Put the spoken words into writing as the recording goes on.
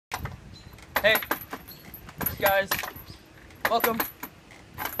Hey, guys, welcome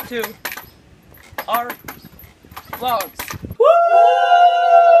to our vlogs. Woo!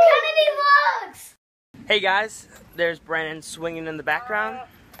 Kennedy Vlogs! Hey guys, there's Brandon swinging in the background.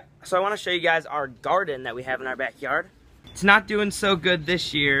 So I want to show you guys our garden that we have in our backyard. It's not doing so good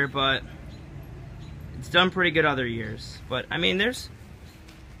this year, but it's done pretty good other years. But I mean, there's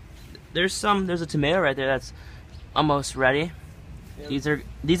a tomato right there that's almost ready. Yep.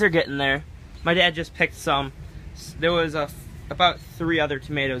 These are getting there. My dad just picked some. There was about 3 other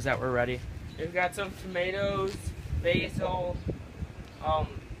tomatoes that were ready. We've got some tomatoes, basil,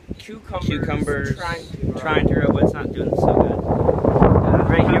 cucumbers, trying to grow, but it's not doing so good.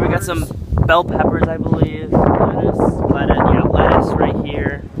 Right here we got some bell peppers, I believe. Lettuce right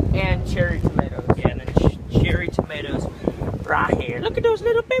here. And cherry tomatoes. Yeah, and then cherry tomatoes right here. Look at those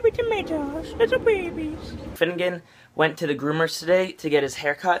little baby tomatoes, little babies. Finnegan went to the groomers today to get his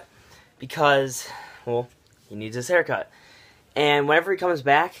hair cut because, well, he needs his haircut. And whenever he comes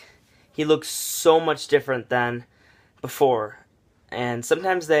back, he looks so much different than before. And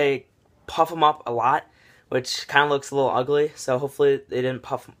sometimes they puff him up a lot, which kind of looks a little ugly. So hopefully they didn't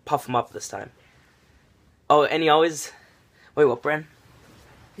puff him up this time. Oh, and he always... Wait, what, Bren?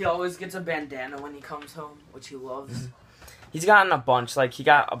 He always gets a bandana when he comes home, which he loves. He's gotten a bunch. Like, he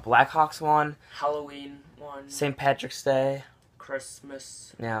got a Blackhawks one. Halloween one. St. Patrick's Day.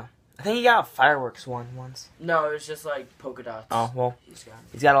 Christmas. Yeah. I think he got a fireworks one once. No, it was just like polka dots. Oh, well.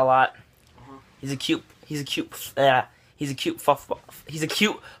 He's got a lot. Uh-huh. He's a cute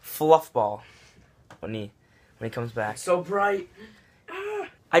fluff ball when he comes back. It's so bright.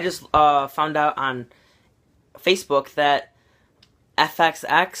 I just found out on Facebook that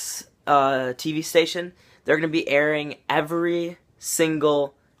FXX TV station, they're going to be airing every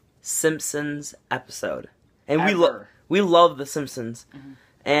single Simpsons episode. And we love the Simpsons. Mm-hmm.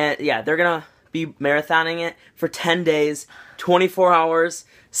 And yeah, they're going to be marathoning it for 10 days, 24 hours,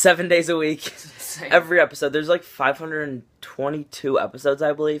 7 days a week. Every episode. There's like 522 episodes,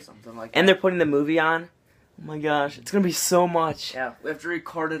 I believe. Something like that. And they're putting the movie on. Oh my gosh, it's going to be so much. Yeah, we have to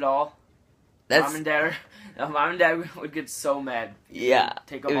record it all. Mom and Dad would get so mad. Yeah,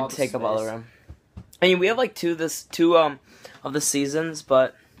 it would take up all the room. I mean, we have like two of the seasons,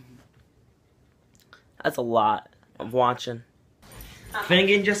 but that's a lot of watching.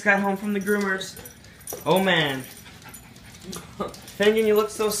 Finnegan just got home from the groomers. Oh man, Finnegan, you look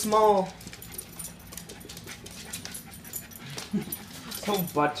so small. So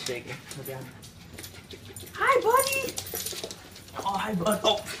butt shaking. Okay. Hi, buddy. Oh, hi, bud.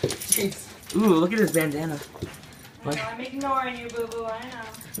 Oh, jeez. Ooh, look at his bandana. I know, I'm ignoring you, boo-boo, I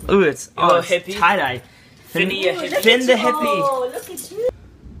know. Ooh, it's hippie. tie-dye. Finn the hippie. Oh, look at you.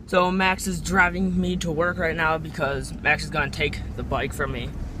 So Max is driving me to work right now because Max is going to take the bike from me.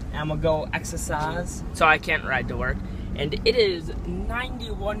 And I'm going to go exercise so I can't ride to work. And it is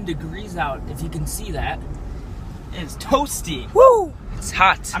 91 degrees out, if you can see that. It's toasty. Woo! It's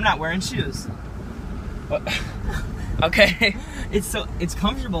hot. I'm not wearing shoes. What? Okay. It's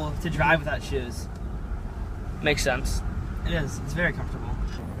comfortable to drive without shoes. Makes sense. It is. It's very comfortable.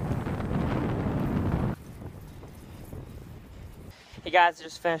 Hey guys, I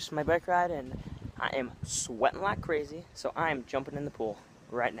just finished my bike ride and I am sweating like crazy, so I am jumping in the pool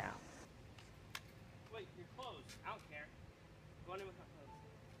right now. Wait, your clothes. I don't care. Go in with my clothes.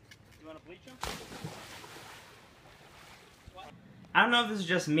 You want to bleach them? What? I don't know if this is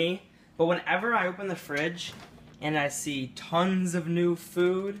just me, but whenever I open the fridge and I see tons of new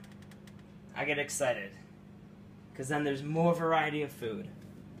food, I get excited. Because then there's more variety of food.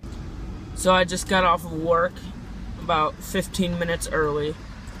 So I just got off of work about 15 minutes early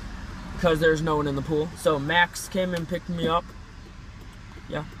because there's no one in the pool. So Max came and picked me up.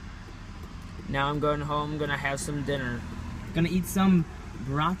 Yeah. Now I'm going home, gonna have some dinner. Gonna eat some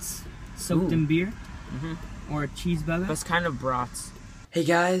brats soaked in beer? Mm-hmm. Or a cheeseburger? That's kind of brats. Hey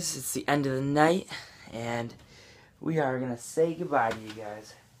guys, it's the end of the night and we are gonna say goodbye to you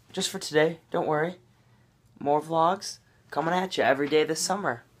guys. Just for today, don't worry. More vlogs coming at you every day this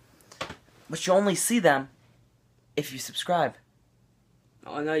summer. But you only see them if you subscribe.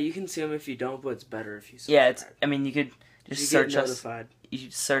 Oh no, you can see them if you don't, but it's better if you subscribe. Yeah, I mean, you could just search us. You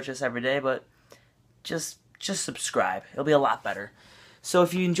search us every day, but just subscribe. It'll be a lot better. So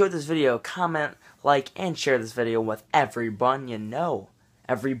if you enjoyed this video, comment, like, and share this video with every bun you know.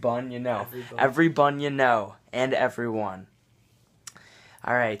 Every bun you know. Every bun you know. And everyone.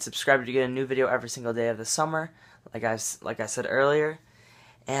 Alright, subscribe to get a new video every single day of the summer, like I said earlier.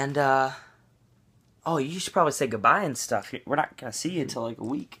 And, oh, you should probably say goodbye and stuff. We're not going to see you until like a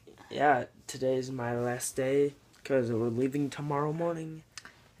week. Yeah, today's my last day because we're leaving tomorrow morning.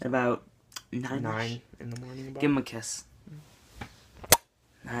 In about 9 in the morning. About. Give him a kiss.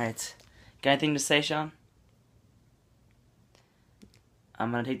 Alright. Got anything to say, Sean?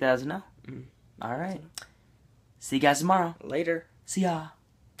 I'm gonna take that as a no. Alright. See you guys tomorrow. Later. See ya.